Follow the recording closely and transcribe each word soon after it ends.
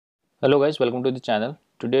Hello guys, welcome to the channel.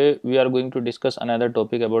 Today we are going to discuss another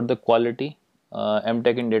topic about the quality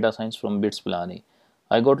M.Tech in data science from BITS Pilani.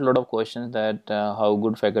 I got a lot of questions that how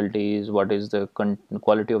good faculty is, what is the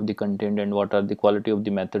quality of the content, and what are the quality of the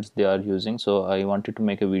methods they are using. So I wanted to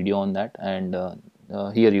make a video on that, and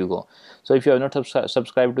here you go. So if you have not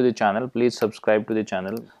subscribed to the channel, please subscribe to the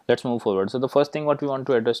channel. Let's move forward. So the first thing what we want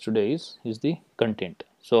to address today is the content.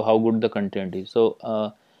 So how good the content is.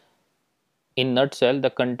 So in nutshell, the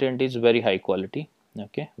content is very high quality.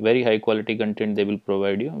 Okay, very high quality content they will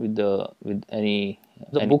provide you with any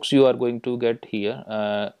books you are going to get here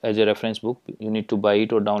as a reference book. You need to buy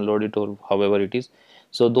it or download it or however it is.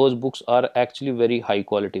 So those books are actually very high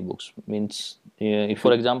quality books. Means if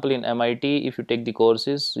for example in MIT, if you take the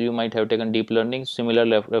courses, you might have taken deep learning,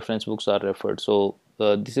 similar reference books are referred. So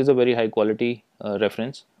this is a very high quality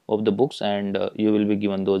reference of the books, and you will be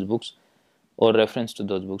given those books or reference to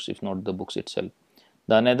those books if not the books itself.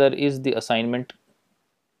 The another is the assignment.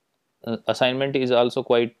 Assignment is also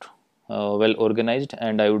quite well organized,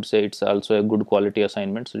 and I would say it's also a good quality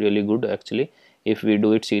assignments, really good actually. If we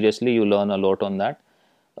do it seriously, you learn a lot on that.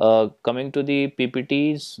 Coming to the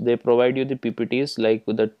PPTs, they provide you the PPTs, like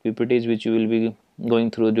the PPTs which you will be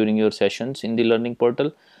going through during your sessions in the learning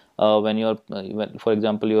portal. When you're for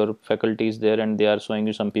example your faculty is there and they are showing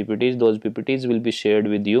you some PPTs, those PPTs will be shared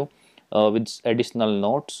with you with additional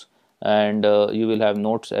notes, and you will have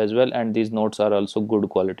notes as well, and these notes are also good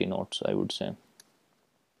quality notes, I would say.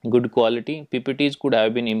 Good quality. PPTs could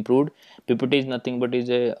have been improved. PPT is nothing but is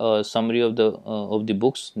a summary of the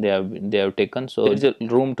books they have taken, so there is a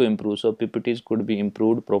room to improve. So PPTs could be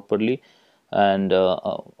improved properly and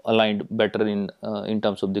aligned better in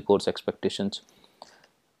terms of the course expectations.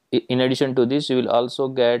 In addition to this, you will also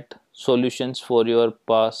get solutions for your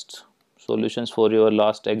past, solutions for your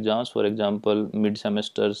last exams. For example, mid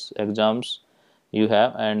semesters exams you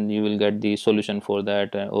have, and you will get the solution for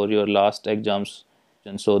that, or your last exams.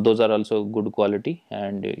 And so those are also good quality,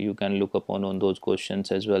 and you can look upon on those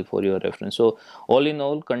questions as well for your reference. So all in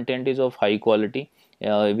all, content is of high quality.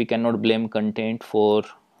 We cannot blame content for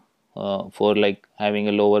like having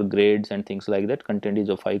a lower grades and things like that. Content is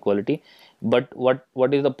of high quality, but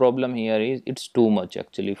what is the problem here is it's too much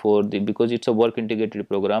actually for the, because it's a work integrated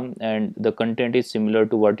program and the content is similar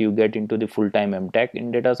to what you get into the full-time M.Tech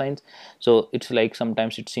in data science. So it's like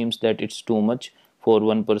sometimes it seems that it's too much for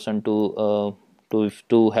one person to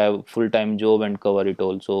have full-time job and cover it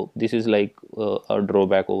all. So this is like a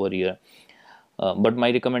drawback over here. But my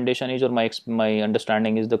recommendation is, or my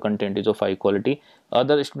understanding is, the content is of high quality.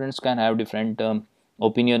 Other students can have different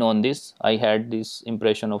opinion on this. I had this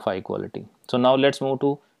impression of high quality. So now let's move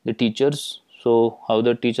to the teachers. So how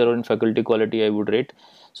the teacher and faculty quality I would rate.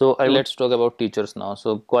 So let's talk about teachers now.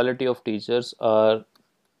 So quality of teachers are,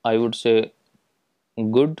 I would say,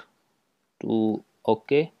 good to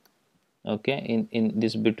okay. Okay, in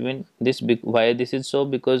this between this big, why this is so,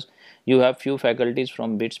 because you have few faculties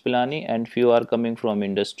from BITS Pilani and few are coming from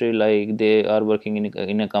industry, like they are working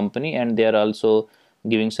in a company and they are also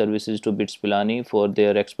giving services to BITS Pilani for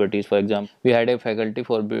their expertise. For example, we had a faculty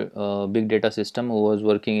for big data system who was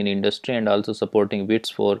working in industry and also supporting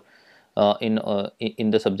BITS for in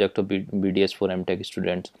the subject of BDS for M.Tech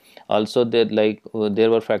students. Also there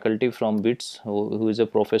were faculty from BITS who is a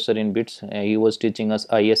professor in BITS. He was teaching us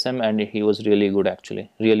ISM and he was really good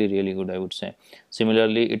actually, really good I would say.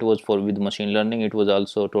 Similarly, it was for with machine learning, it was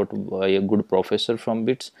also taught by a good professor from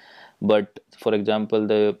BITS. But for example,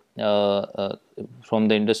 the from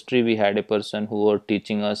the industry we had a person who was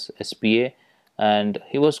teaching us SPA, and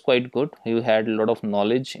he was quite good. He had a lot of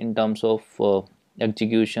knowledge in terms of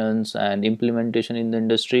executions and implementation in the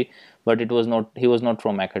industry, but it was not, he was not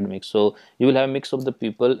from academics. So you will have a mix of the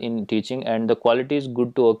people in teaching, and the quality is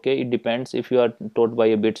good to okay. It depends. If you are taught by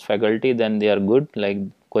a BITS faculty, then they are good, like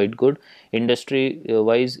quite good. Industry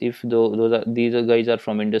wise, if these guys are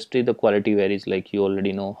from industry, the quality varies, like you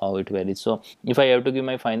already know how it varies. So if I have to give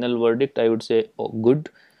my final verdict, I would say good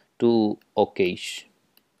to okayish.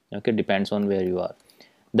 Okay, depends on where you are.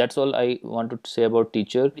 That's all I wanted to say about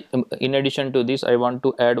teacher. In addition to this, I want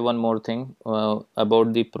to add one more thing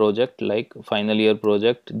about the project, like final year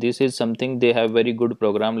project. This is something they have very good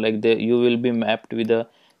program, like you will be mapped with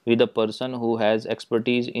a person who has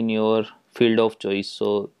expertise in your field of choice.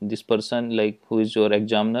 So this person, like who is your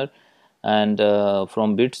examiner, and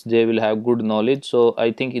from BITS they will have good knowledge. So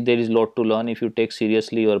I think there is a lot to learn if you take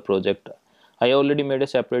seriously your project. I already made a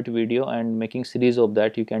separate video and making series of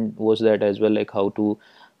that. You can watch that as well, like how to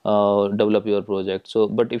develop your project. So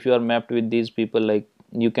but if you are mapped with these people, like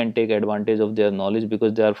you can take advantage of their knowledge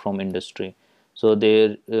because they are from industry. so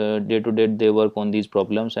their day to day they work on these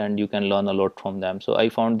problems, and you can learn a lot from them. So I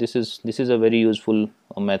found this is a very useful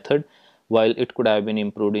method, while it could have been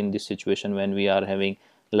improved in this situation when we are having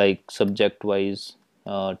like subject wise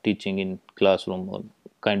teaching in classroom or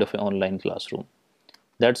kind of an online classroom.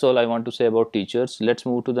 That's all I want to say about teachers. Let's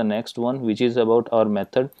move to the next one, which is about our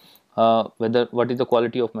method. Whether what is the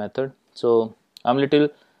quality of method? So I'm little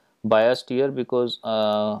biased here because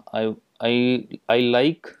I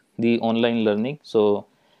like the online learning. So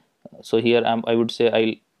here I would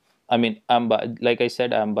say I mean like I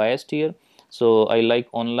said, I'm biased here. So I like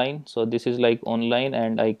online. So this is like online,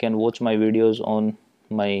 and I can watch my videos on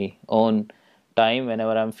my own time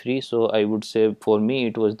whenever I'm free. So I would say for me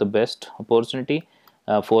it was the best opportunity.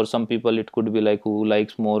 For some people it could be like who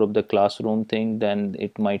likes more of the classroom thing, then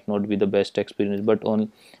it might not be the best experience. But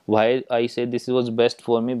on why I say this was best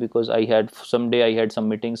for me, because I had someday I had some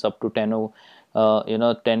meetings up to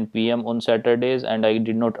 10 p.m. on Saturdays, and I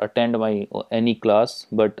did not attend my any class,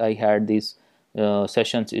 but I had these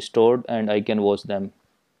sessions stored and I can watch them.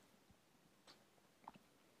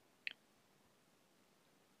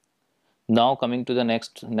 Now coming to the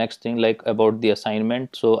next thing, like about the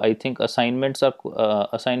assignment. So I think assignments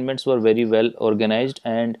were very well organized,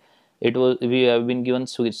 and we have been given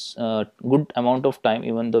good amount of time,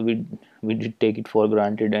 even though we did take it for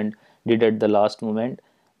granted and did at the last moment.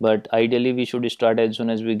 But ideally we should start as soon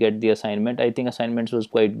as we get the assignment. I think assignments was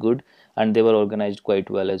quite good, and they were organized quite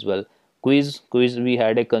well as well. Quiz, we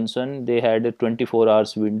had a concern. They had a 24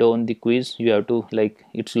 hours window on the quiz. You have to, like,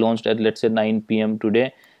 it's launched at let's say 9 p.m.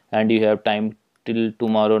 today, and you have time till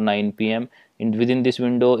tomorrow 9 p.m. in within this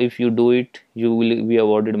window. If you do it, you will be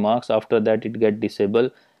awarded marks. After that it get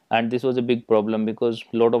disabled, and this was a big problem because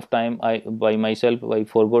a lot of time I by myself I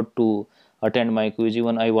forgot to attend my quiz.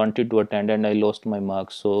 Even I wanted to attend and I lost my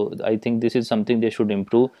marks. So I think this is something they should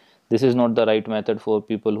improve. This is not the right method for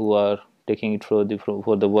people who are taking it for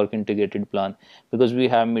the work integrated plan, because we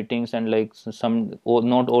have meetings and like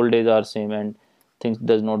not all days are same, and things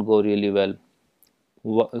does not go really well.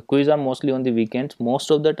 Quiz are mostly on the weekends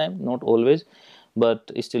most of the time, not always,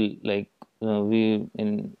 but still, like, we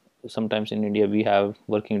in sometimes in India we have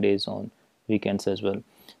working days on weekends as well.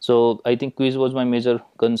 So I think quiz was my major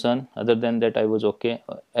concern. Other than that I was okay.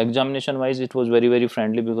 Examination wise it was very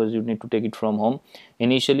friendly, because you need to take it from home.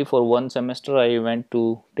 Initially for one semester I went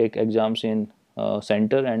to take exams in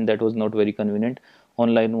center, and that was not very convenient.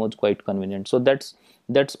 Online was quite convenient. So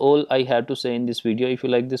that's all I have to say in this video. If you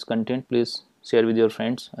like this content, please share with your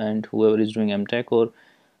friends and whoever is doing M.Tech or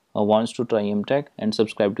wants to try M.Tech, and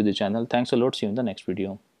subscribe to the channel. Thanks a lot. See you in the next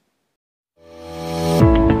video.